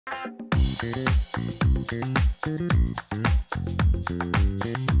Hello,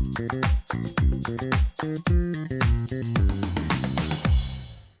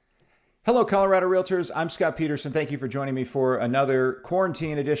 Colorado Realtors. I'm Scott Peterson. Thank you for joining me for another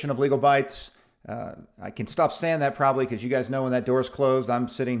quarantine edition of Legal Bites. I can stop saying that probably because you guys know when that door is closed, I'm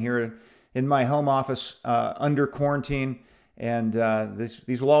sitting here in my home office under quarantine, and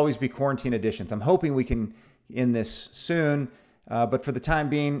these will always be quarantine editions. I'm hoping we can end this soon, but for the time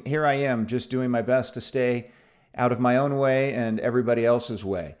being, here I am just doing my best to stay out of my own way and everybody else's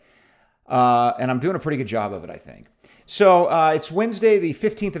way. And I'm doing a pretty good job of it, I think. So it's Wednesday, the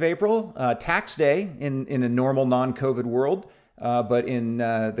 15th of April, tax day in a normal non-COVID world. But in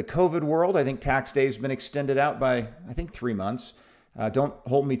the COVID world, I think tax day has been extended out by, I think, 3 months. Don't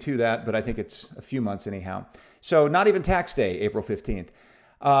hold me to that, but I think it's a few months anyhow. So not even tax day, April 15th.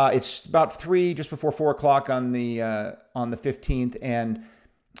 It's about just before 4 o'clock on the 15th, and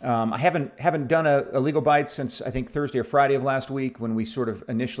I haven't done a Legal Bite since I think Thursday or Friday of last week, when we sort of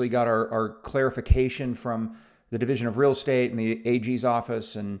initially got our clarification from the Division of Real Estate and the AG's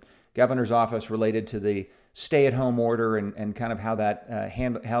office and Governor's office related to the stay-at-home order and kind of how that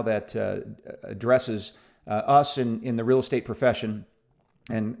addresses us in the real estate profession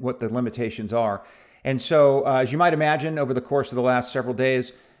and what the limitations are. And so, as you might imagine, over the course of the last several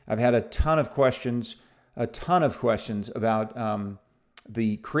days, I've had a ton of questions about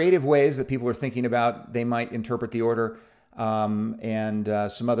the creative ways that people are thinking about they might interpret the order, and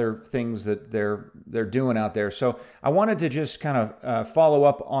some other things that they're doing out there. So I wanted to just kind of follow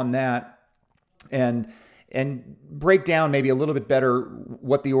up on that and break down maybe a little bit better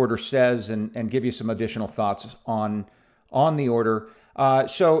what the order says and give you some additional thoughts on the order.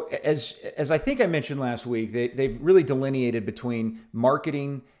 So as I think I mentioned last week, they've really delineated between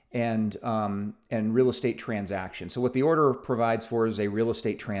marketing and real estate transaction. So what the order provides for is a real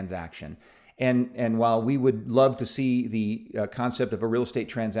estate transaction. And while we would love to see the concept of a real estate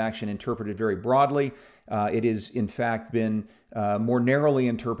transaction interpreted very broadly, it is in fact been more narrowly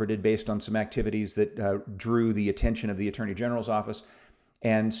interpreted based on some activities that drew the attention of the Attorney General's office.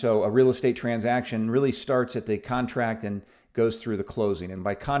 And so a real estate transaction really starts at the contract and goes through the closing. And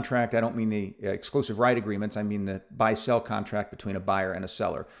by contract, I don't mean the exclusive right agreements. I mean the buy-sell contract between a buyer and a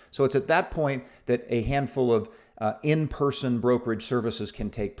seller. So it's at that point that a handful of in-person brokerage services can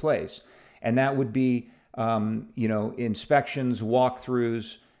take place. And that would be, inspections,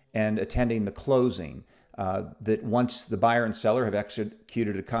 walkthroughs, and attending the closing. That once the buyer and seller have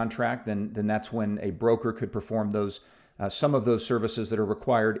executed a contract, then that's when a broker could perform some of those services that are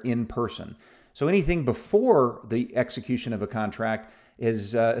required in person. So anything before the execution of a contract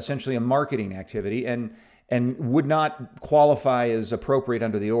is essentially a marketing activity and would not qualify as appropriate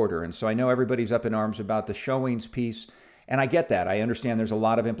under the order. And so I know everybody's up in arms about the showings piece, and I get that. I understand there's a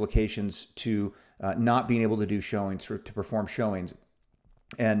lot of implications to not being able to do showings, to perform showings,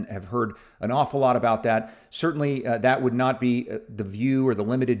 and have heard an awful lot about that. Certainly that would not be the view or the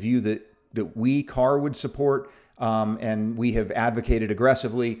limited view that we, CAR, would support, and we have advocated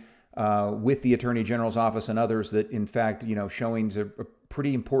aggressively with the Attorney General's office and others that, in fact, showings are a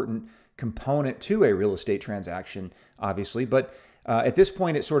pretty important component to a real estate transaction, obviously. But at this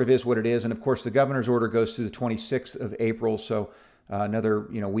point, it sort of is what it is. And of course, the governor's order goes to the 26th of April. So another,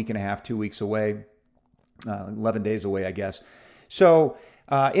 week and a half, 2 weeks away, 11 days away, I guess. So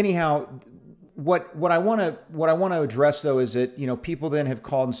anyhow, what I want to address, though, is that, people then have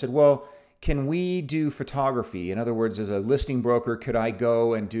called and said, well, can we do photography? In other words, as a listing broker, could I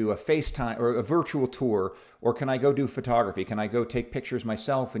go and do a FaceTime or a virtual tour? Or can I go do photography? Can I go take pictures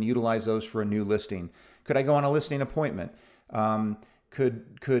myself and utilize those for a new listing? Could I go on a listing appointment? Could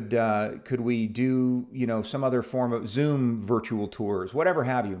we do, some other form of Zoom virtual tours, whatever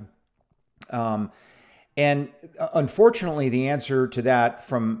have you? And unfortunately, the answer to that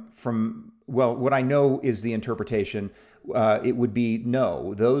from what I know is the interpretation, it would be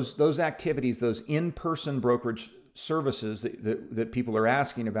no. Those activities, those in-person brokerage services that people are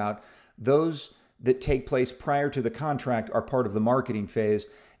asking about, those that take place prior to the contract are part of the marketing phase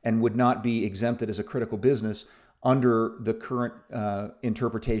and would not be exempted as a critical business under the current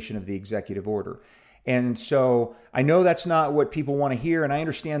interpretation of the executive order. And so I know that's not what people want to hear, and I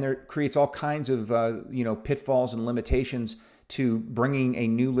understand there creates all kinds of pitfalls and limitations to bringing a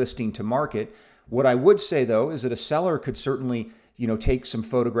new listing to market. What I would say, though, is that a seller could certainly take some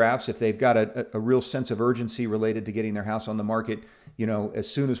photographs if they've got a real sense of urgency related to getting their house on the market as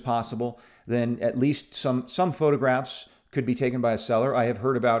soon as possible. Then at least some photographs could be taken by a seller. I have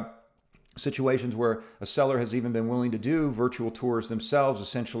heard about situations where a seller has even been willing to do virtual tours themselves,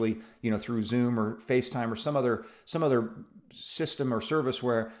 essentially, through Zoom or FaceTime or some other system or service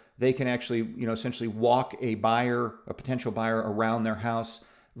where they can actually, essentially walk a potential buyer around their house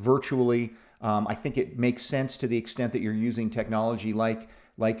virtually. I think it makes sense to the extent that you're using technology like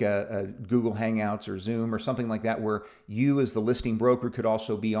a Google Hangouts or Zoom or something like that, where you as the listing broker could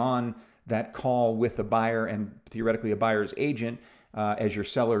also be on that call with the buyer and theoretically a buyer's agent, as your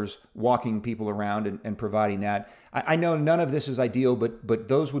sellers walking people around and providing that. I know none of this is ideal, but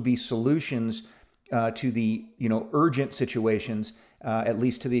those would be solutions to the urgent situations, at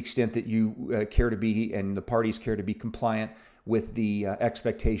least to the extent that you care to be and the parties care to be compliant with the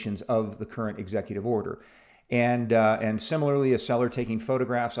expectations of the current executive order. And similarly, a seller taking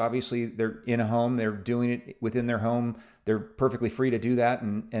photographs, obviously they're in a home, they're doing it within their home, they're perfectly free to do that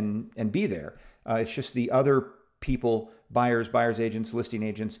and be there. It's just the other people, buyers agents, listing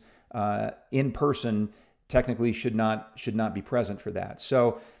agents, in person, technically should not be present for that.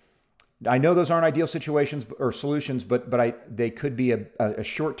 So I know those aren't ideal situations or solutions, but they could be a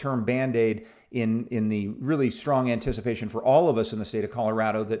short-term Band-Aid in the really strong anticipation for all of us in the state of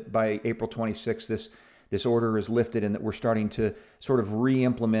Colorado that by April 26th, this order is lifted and that we're starting to sort of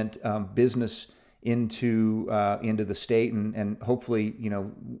re-implement business into the state and hopefully,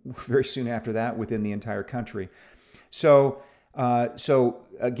 very soon after that within the entire country. So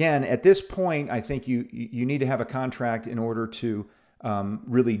again, at this point, I think you need to have a contract in order to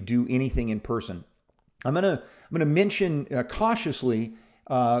really do anything in person. I'm gonna mention cautiously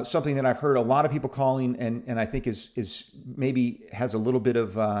something that I've heard a lot of people calling and I think is maybe has a little bit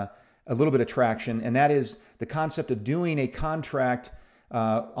of traction, and that is the concept of doing a contract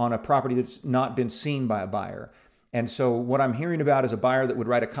on a property that's not been seen by a buyer. And so what I'm hearing about is a buyer that would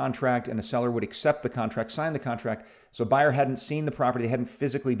write a contract and a seller would accept the contract, sign the contract. So a buyer hadn't seen the property, they hadn't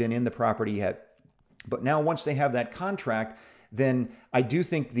physically been in the property yet. But now once they have that contract, then I do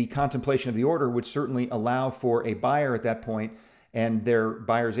think the contemplation of the order would certainly allow for a buyer at that point and their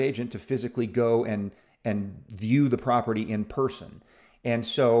buyer's agent to physically go and view the property in person. And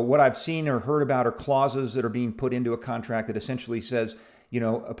so what I've seen or heard about are clauses that are being put into a contract that essentially says,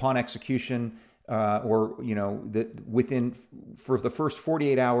 upon execution, that for the first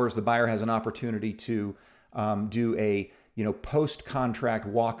 48 hours, the buyer has an opportunity to do a post-contract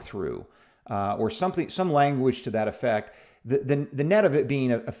walkthrough or some language to that effect. The net of it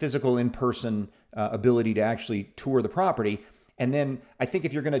being a physical in-person ability to actually tour the property. And then I think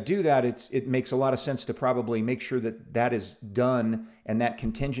if you're going to do that, it makes a lot of sense to probably make sure that is done and that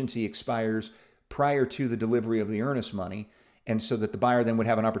contingency expires prior to the delivery of the earnest money. And so that the buyer then would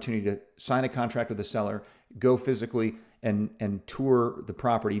have an opportunity to sign a contract with the seller, go physically and tour the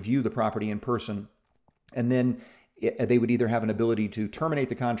property, view the property in person. And then they would either have an ability to terminate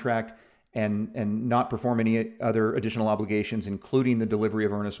the contract and not perform any other additional obligations, including the delivery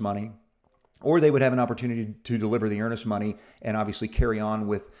of earnest money, or they would have an opportunity to deliver the earnest money and obviously carry on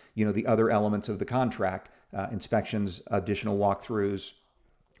with the other elements of the contract, inspections, additional walkthroughs,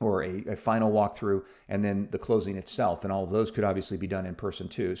 or a final walkthrough, and then the closing itself. And all of those could obviously be done in person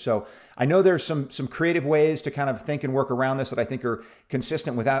too. So I know there's some creative ways to kind of think and work around this that I think are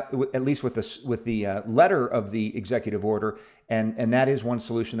consistent at least with the letter of the executive order. And that is one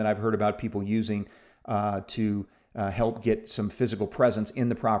solution that I've heard about people using to help get some physical presence in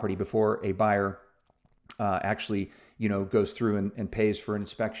the property before a buyer actually goes through and pays for an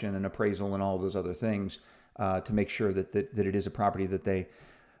inspection and appraisal and all of those other things to make sure that it is a property that they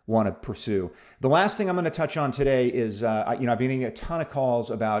want to pursue. The last thing I'm going to touch on today is, I've been getting a ton of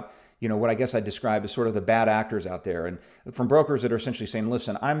calls about, what I guess I'd describe as sort of the bad actors out there, and from brokers that are essentially saying,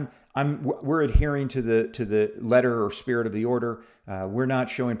 "Listen, we're adhering to the letter or spirit of the order. We're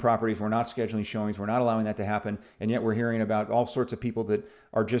not showing properties, we're not scheduling showings, we're not allowing that to happen, and yet we're hearing about all sorts of people that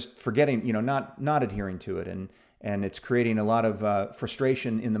are just forgetting, not adhering to it, and it's creating a lot of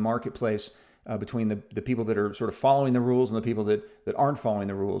frustration in the marketplace." Between the people that are sort of following the rules and the people that aren't following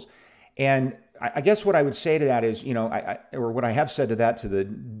the rules. And I guess what I would say to that is, or what I have said to that, to the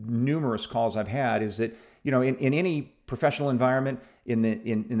numerous calls I've had, is that, in any professional environment, in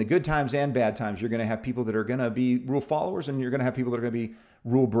the good times and bad times, you're going to have people that are going to be rule followers and you're going to have people that are going to be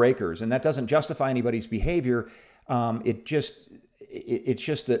rule breakers. And that doesn't justify anybody's behavior. It's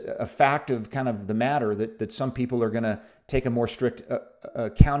just a fact of kind of the matter that some people are going to take a more strict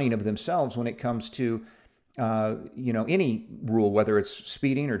accounting of themselves when it comes to any rule, whether it's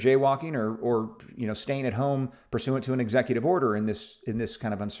speeding or jaywalking or staying at home pursuant to an executive order in this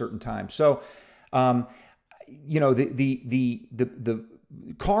kind of uncertain time. So the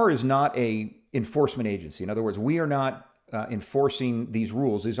CAR is not a enforcement agency. In other words, we are not enforcing these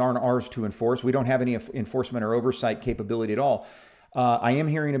rules. These aren't ours to enforce. We don't have any enforcement or oversight capability at all. I am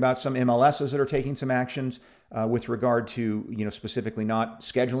hearing about some MLSs that are taking some actions with regard to, specifically not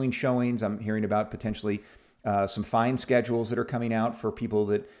scheduling showings. I'm hearing about potentially some fine schedules that are coming out for people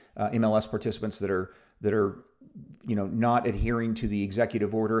that MLS participants that are not adhering to the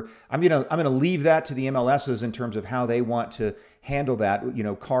executive order. I'm gonna leave that to the MLSs in terms of how they want to handle that.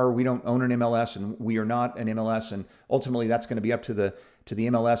 CAR, we don't own an MLS, and we are not an MLS, and ultimately that's going to be up to the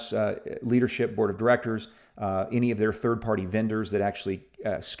MLS leadership, board of directors, any of their third-party vendors that actually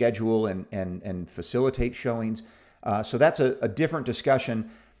schedule and facilitate showings. So that's a different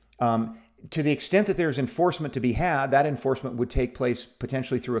discussion. To the extent that there's enforcement to be had, that enforcement would take place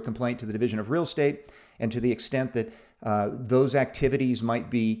potentially through a complaint to the Division of Real Estate. And to the extent that those activities might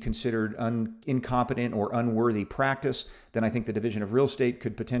be considered incompetent or unworthy practice, then I think the Division of Real Estate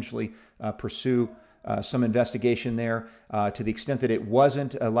could potentially pursue some investigation there. To the extent that it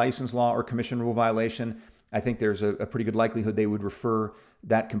wasn't a license law or commission rule violation, I think there's a pretty good likelihood they would refer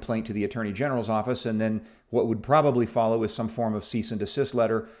that complaint to the Attorney General's office. And then what would probably follow is some form of cease and desist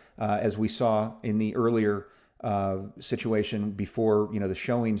letter, as we saw in the earlier situation before the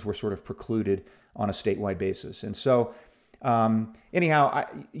showings were sort of precluded on a statewide basis. And so anyhow,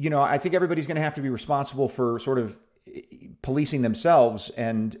 I think everybody's going to have to be responsible for sort of policing themselves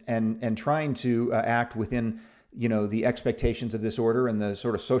and trying to act within the expectations of this order and the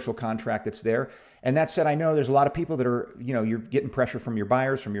sort of social contract that's there. And that said, I know there's a lot of people that are, you're getting pressure from your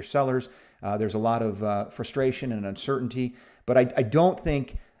buyers, from your sellers. There's a lot of frustration and uncertainty, but I don't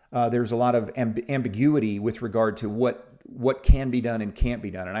think there's a lot of ambiguity with regard to what can be done and can't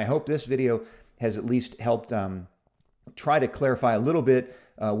be done. And I hope this video has at least helped try to clarify a little bit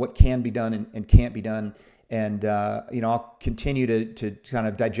what can be done and can't be done. And I'll continue to kind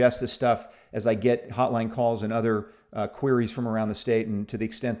of digest this stuff as I get hotline calls and other queries from around the state. And to the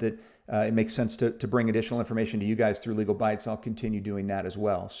extent that it makes sense to bring additional information to you guys through Legal Bites, I'll continue doing that as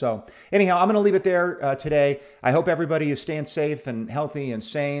well. So anyhow, I'm going to leave it there today. I hope everybody is staying safe and healthy and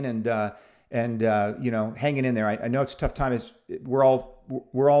sane and hanging in there. I know it's a tough time. We're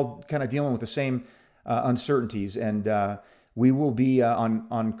all kind of dealing with the same uncertainties, and we will be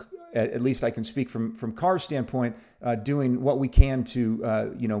on at least I can speak from CAR's standpoint, doing what we can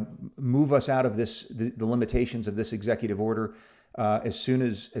to move us out of the limitations of this executive order as soon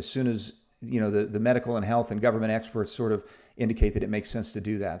as the medical and health and government experts sort of indicate that it makes sense to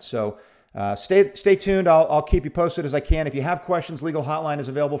do that. So stay tuned. I'll keep you posted as I can. If you have questions, Legal Hotline is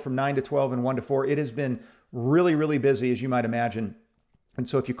available from 9 to 12 and 1 to 4. It has been really, really busy, as you might imagine. And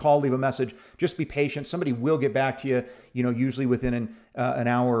so if you call, leave a message, just be patient. Somebody will get back to you, usually within an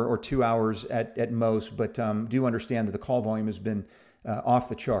hour or 2 hours at most. But do understand that the call volume has been off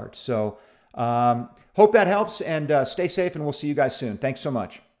the charts. So hope that helps, and stay safe, and we'll see you guys soon. Thanks so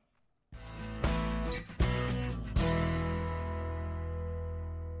much.